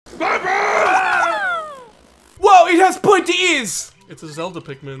Whoa, it has pointy ears! It's a Zelda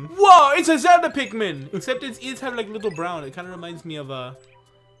Pikmin. Whoa, it's a Zelda Pikmin! Except its ears have like little brown. It kind of reminds me of a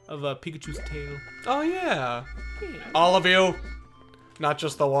Pikachu's tail. Oh yeah. All of you. Not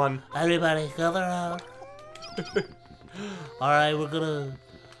just the one. Everybody, gather around. Alright, we're gonna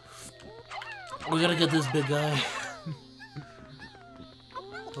get this big guy.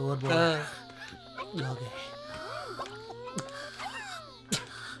 One more. Okay.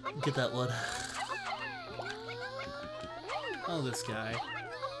 Get that one. Oh, this guy.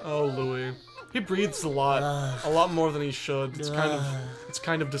 Oh, Louis. He breathes a lot more than he should. It's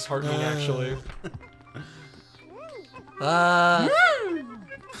kind of disheartening, actually.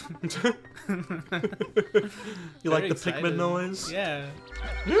 You like the Pikmin noise? Yeah.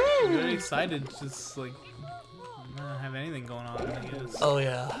 Very excited, just like not have anything going on, I guess. Oh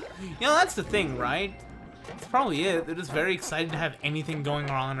yeah. You know, that's the thing, right? That's probably it. They're just very excited to have anything going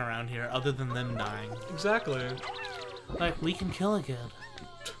on around here other than them dying. Exactly. Like, we can kill a kid.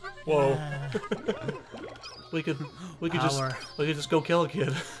 Whoa. we could just go kill a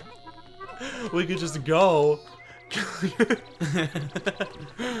kid. We could just go. The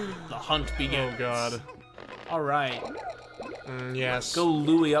hunt begins. Oh god. Alright. Yes. Go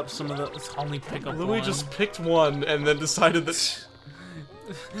Louie up some of the... Let's only pick up Louis one. just picked one and then decided that...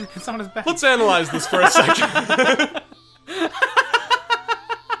 It's on his back. Let's analyze this for a second.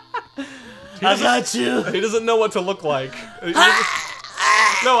 I got you! He doesn't know what to look like.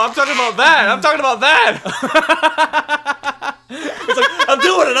 No, I'm talking about that! I'm talking about that! It's like, I'm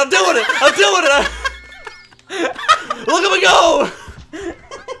doing it! I'm doing it! I'm doing it! Look at me go!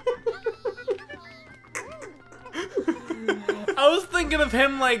 I was thinking of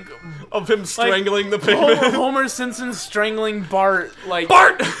him like... Of him strangling the Pikmin. Homer Simpson strangling Bart, like...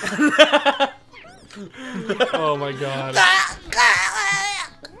 Bart! Oh my god.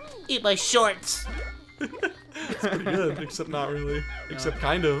 Eat my shorts! It's pretty good, except not really. Except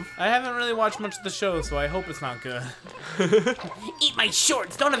kind of. I haven't really watched much of the show, so I hope it's not good. Eat my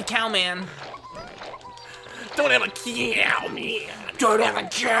shorts! Don't have a cow, man! Don't have a cow, man! Don't have a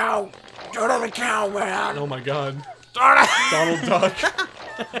cow! Don't have a cow, man! Oh my god. Donald Duck.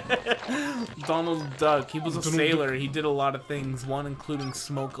 Donald Duck. He was a sailor. He did a lot of things, one including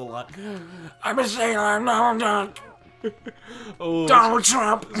smoke a lot. I'm a sailor, I'm Donald Duck! Oh, Donald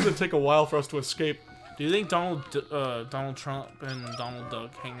Trump! It's gonna take a while for us to escape. Do you think Donald Trump and Donald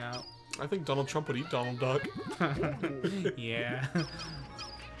Duck hang out? I think Donald Trump would eat Donald Duck. Yeah.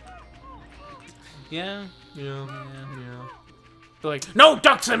 Yeah. Yeah. They're like, no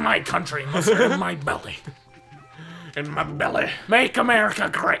ducks in my country, must in my belly. In my belly. Make America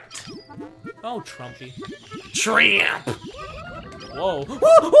great. Oh, Trumpy. Tramp! Whoa.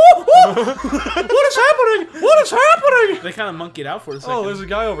 What is happening? What is happening? They kind of monkeyed out for a second. Oh, there's a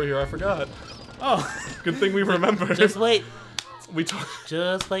guy over here. I forgot. Oh. Good thing we remembered. Just wait. We talked.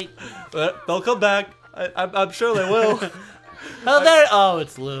 Just wait. They'll come back. I'm sure they will. Oh, there. Oh,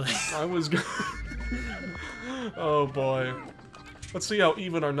 it's Louis. I was. Oh boy. Let's see how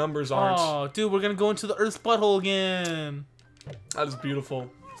even our numbers aren't. Oh, dude, we're gonna go into the Earth's butthole again. That is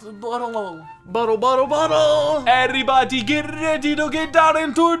beautiful. It's a butthole. Bottle, bottle, bottle! Everybody get ready to get down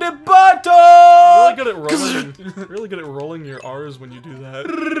into the bottle! Really good at rolling. Really good at rolling your R's when you do that.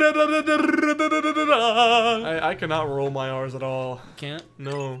 I cannot roll my R's at all. Can't?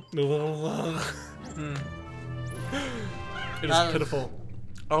 No. It is pitiful.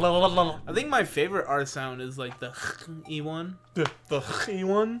 I think my favorite R sound is like the E one. The E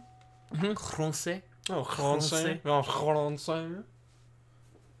one? Français. Oh, français. Oh, français.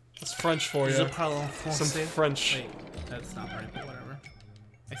 That's French for you. Je parle en français. Some French. Wait, that's not right, but whatever.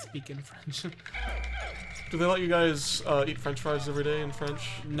 I speak in French. Do they let you guys eat French fries every day in French?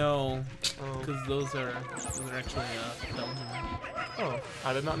 No, Oh. because those are actually Belgian. Oh,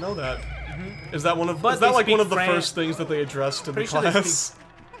 I did not know that. Is that one of? But Is that they like one speak of the Fran- first things that they addressed in the Pretty sure they class?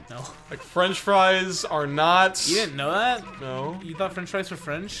 No. Like French fries are not. You didn't know that? No. You thought French fries were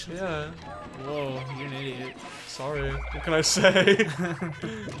French? Yeah. Whoa, you're an idiot. Sorry. What can I say?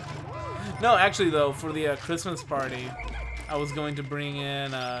 No, actually though, for the Christmas party, I was going to bring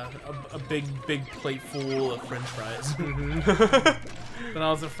in a big plate full of French fries. But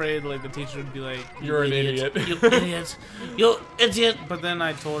I was afraid like the teacher would be like, You're an idiot. You idiot. You idiot. But then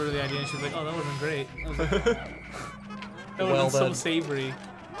I told her the idea and she was like, oh, that would have been great. I was like, that would have Well been so then. savory.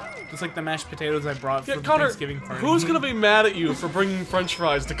 Just like the mashed potatoes I brought for the Connor, Thanksgiving party. who's gonna be mad at you for bringing French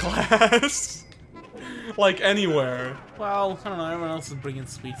fries to class? Like anywhere. Well, I don't know, everyone else is bringing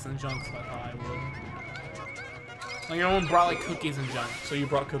sweets and junk, so I thought I would. Like everyone brought like cookies and junk. So you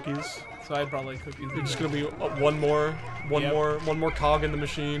brought cookies? So I brought like cookies. You're just gonna be one more cog in the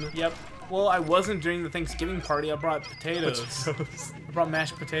machine. Yep. Well, I wasn't during the Thanksgiving party. I brought potatoes. I brought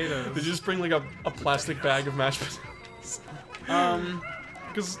mashed potatoes. Did you just bring like a plastic bag of mashed potatoes?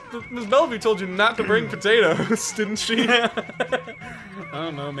 Because Ms. Bellevue told you not to bring potatoes, didn't she? I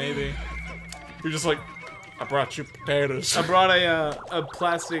don't know, maybe. You're just like, I brought you potatoes. I brought a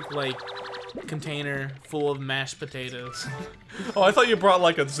plastic like container full of mashed potatoes. Oh, I thought you brought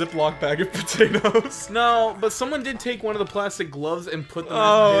like a Ziploc bag of potatoes. No, but someone did take one of the plastic gloves and put the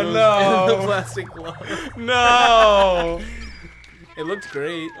Oh, potatoes no. in the plastic glove. No! It looked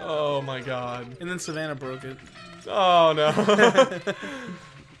great. Oh my god. And then Savannah broke it. Oh no.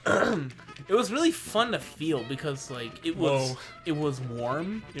 It was really fun to feel because like it was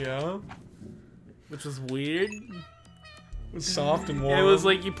warm, Yeah? which was weird. It was soft and warm. And it was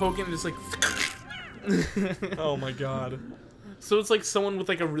like you poke it and just like Oh my god. So it's like someone with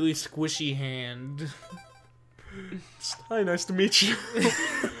like a really squishy hand. Hi, nice to meet you.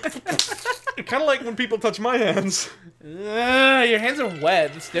 Kind of like when people touch my hands. Your hands are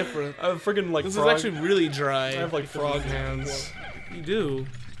wet. It's different. I have friggin' like This frog. is actually really dry. I have like frog hands. You do.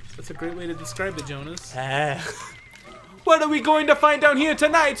 That's a great way to describe it, Jonas. Ah. What are we going to find down here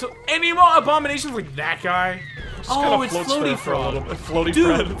tonight? So any more abominations like that guy? Just Oh, kinda it's floats there Floaty for a little Frog. bit. Floaty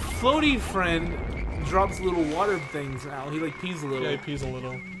Dude, Fred. Floaty Friend drops little water things out. He like pees a little. Yeah, he pees a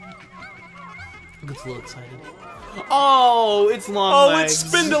little. Gets a little excited. Oh, it's long Oh, legs. it's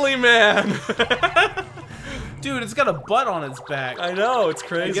Spindly Man! Dude, it's got a butt on its back. I know, it's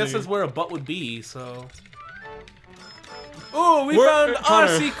crazy. I guess that's where a butt would be, so... Oh, we We're- found Connor.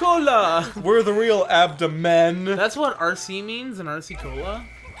 RC Cola! We're the real abdomen. That's what RC means in RC Cola?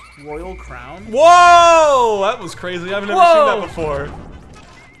 Royal Crown? Whoa! That was crazy. I've never seen that before.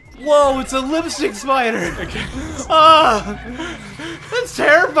 Whoa, it's a lipstick spider! Ah! That's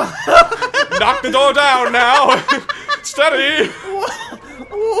terrifying! Knock the door down now! Steady!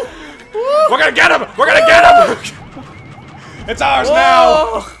 We're gonna get him! We're gonna get him! It's ours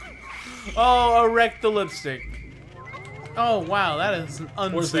now! Oh, erect the lipstick. Oh, wow, that is an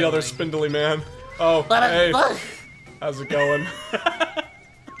unsettling. Where's the other Spindly Man? Oh, hey. How's it going? I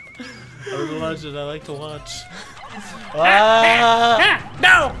don't watch it, I like to watch.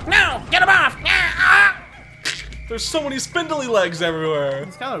 No! No! Get him off! There's so many spindly legs everywhere.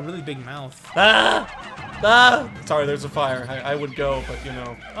 It's got a really big mouth. Sorry, there's a fire. I would go, but you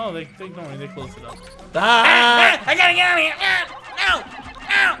know. Oh, they don't worry, they close it up. I gotta get out of here!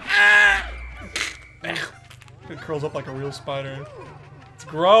 No! It curls up like a real spider. It's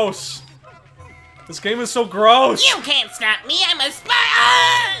gross. This game is so gross. You can't stop me! I'm a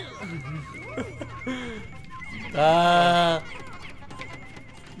spider!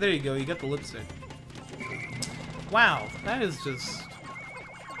 There you go, you got the lipstick. Wow, that is just...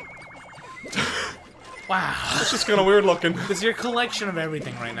 Wow. It's just kind of weird looking. It's your collection of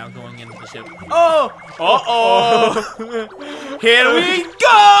everything right now going into the ship. Oh! Uh-oh! Here we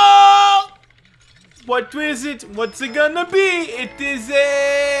go! What is it? What's it gonna be? It is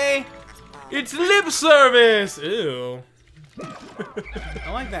a... It's lip service! Ew.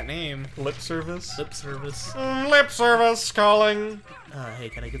 I like that name. Lip service? Lip service. Lip service calling. Hey,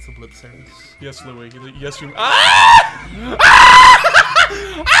 can I get some lip service? Yes, Louis. Yes, you.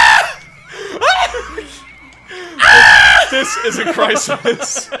 This is a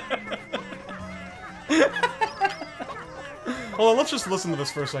crisis. Hold on, let's just listen to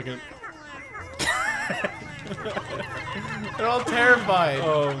this for a second. They're all terrified.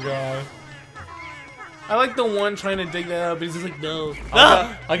 Oh god. I like the one trying to dig that up, but he's just like, no.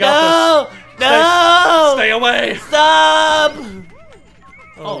 I got this. No! Stay away. Stop!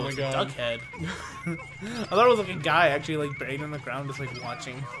 Oh, my it's god. a duck head. I thought it was like a guy actually like buried in the ground just like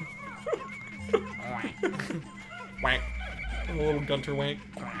watching. Wank. A little Gunter wank.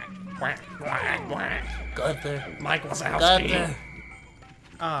 Gunther. Mike Wazowski. Gunther.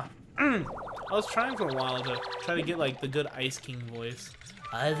 I was trying for a while to try to get like the good Ice King voice.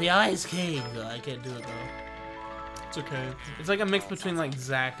 I'm the Ice King. I can't do it though. It's okay. It's like a mix between like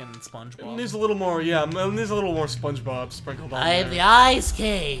Zack and It SpongeBob. needs a little more, yeah, it needs a little more SpongeBob sprinkled on there. Ice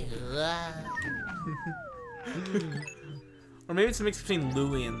King. Or maybe it's a mix between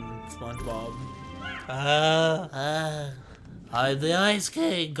Louie and SpongeBob. I'm the Ice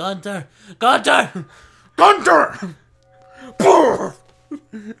King, Gunther. Gunther! Gunter!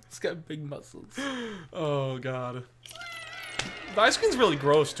 It's got big muscles. Oh god. The Ice King's really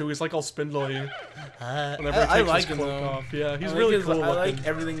gross too. He's like all spindly. Whenever he takes I like his him cloak though. off. Yeah, he's I really like cool I looking. like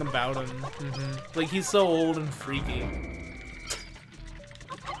everything about him. Like he's so old and freaky.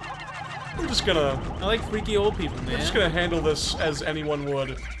 I'm just gonna... I like freaky old people, man. I'm just gonna handle this as anyone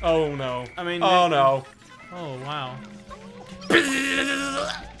would. Oh, no. I mean... Oh, no. Oh, wow.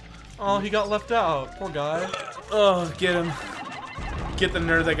 Oh, he got left out. Poor guy. Oh, get him. Get the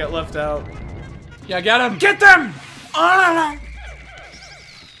nerd that got left out. Yeah, get him! Get them! Oh,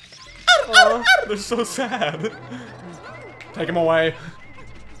 Oh, they're so sad. Take him away.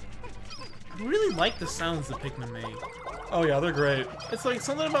 I really like the sounds that Pikmin make. Oh yeah, they're great. It's like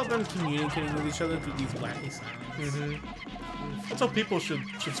something about them communicating with each other through these wacky sounds. That's how people should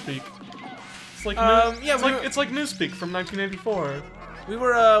speak. It's like yeah, it's like Newspeak from 1984. We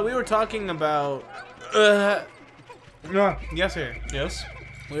were talking about yes, sir. Yes.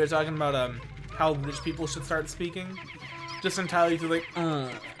 We were talking about how rich people should start speaking, just entirely through like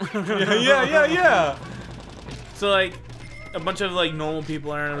yeah. So like a bunch of like normal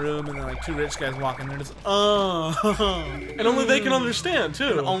people are in a room and then like two rich guys walk in and they're just and only they can understand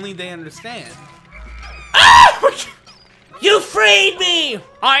too. And only they understand. You freed me!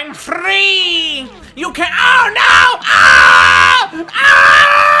 I'm free! You can- Oh no! Ah!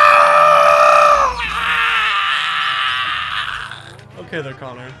 Ah! Okay there,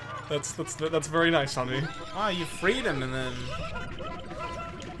 Connor. That's very nice, honey. Ah, you freed him and then...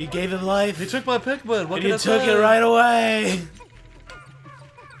 You gave him life. He took my Pikmin, what And can you I took say? it right away!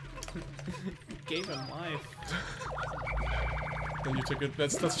 Gave him life. Then you took it.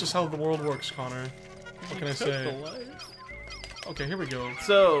 That's just how the world works, Connor. What can I say? Okay, here we go.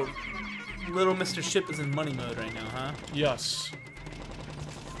 So, little Mr. Ship is in money mode right now, huh? Yes.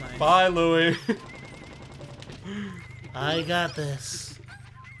 Nice. Bye, Louie. I got this.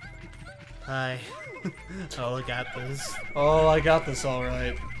 Oh, I got this. Oh, I got this all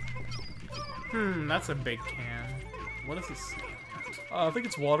right. That's a big can. What is this? I think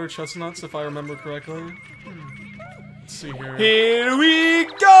it's water chestnuts, if I remember correctly. Let's see here. Here we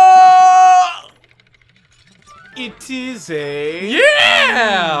go! It is a...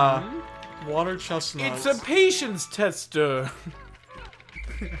 Yeah! Water chestnuts. It's a patience tester.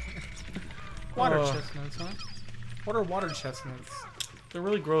 Water Uh. chestnuts, huh? What are water chestnuts? They're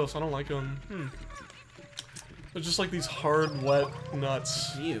really gross. I don't like them. They're just like these hard, wet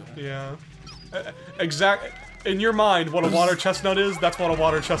nuts. Ew. Yeah. Exact. In your mind, what a water chestnut is, that's what a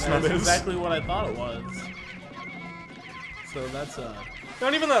water chestnut That's is. exactly what I thought it was. So that's They're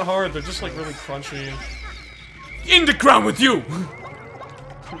not even that hard. They're just like really crunchy. in the ground with you.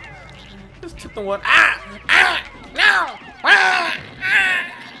 Just took the one. No.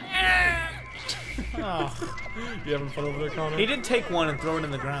 Oh. You having fun over there, Connor? He did take one and throw it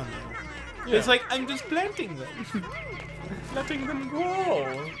in the ground though. Yeah. It's like I'm just planting them. Letting them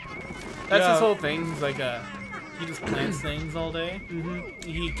grow. That's Yeah. his whole thing. He's like he just plants things all day.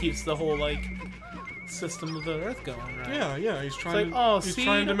 He keeps the whole like system of the earth going, right? Yeah, yeah. He's It's trying. like, oh, he's seed,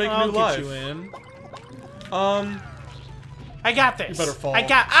 trying to make I'll new get life. you in. I got this. You better fall. I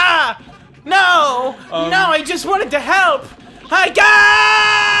got. No, no. I just wanted to help. I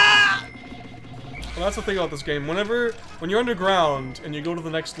got. Well, that's the thing about this game. When you're underground and you go to the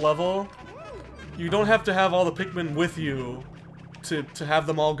next level, you don't have to have all the Pikmin with you to have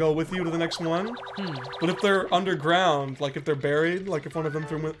them all go with you to the next one. But if they're underground, like if they're buried, like if one of them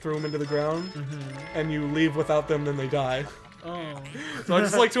threw them into the ground, and you leave without them, then they die. Oh. So I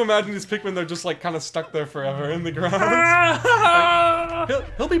just like to imagine these Pikmin, they're just like kind of stuck there forever in the ground.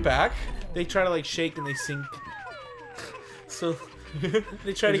 Like, he'll be back. They try to like shake and they sink. So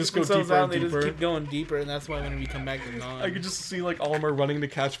they try They to just get go themselves deeper out and and they just deeper. keep going deeper, and that's why when we come back they're gone. I could just see like Olimar running to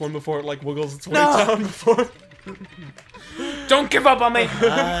catch one before it like wiggles its way No! down before. Don't give up on me!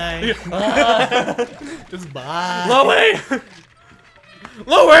 Bye. Just bye. Lowie!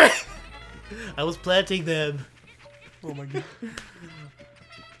 Lower! I was planting them Oh my god.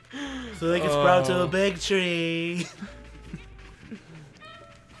 so they can sprout to a big tree.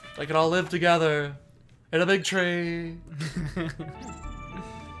 They can all live together in a big tree.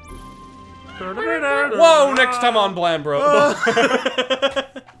 Whoa! Next time on Blam Bro.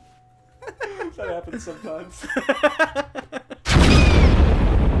 That happens sometimes.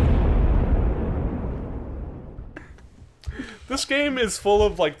 This game is full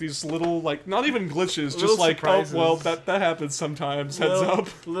of like these little, like not even glitches, just Little like surprises. oh well, that happens sometimes. Heads up.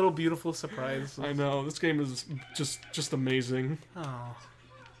 Little beautiful surprise. I know this game is just amazing. Oh.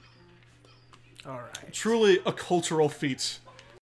 All right. Truly a cultural feat.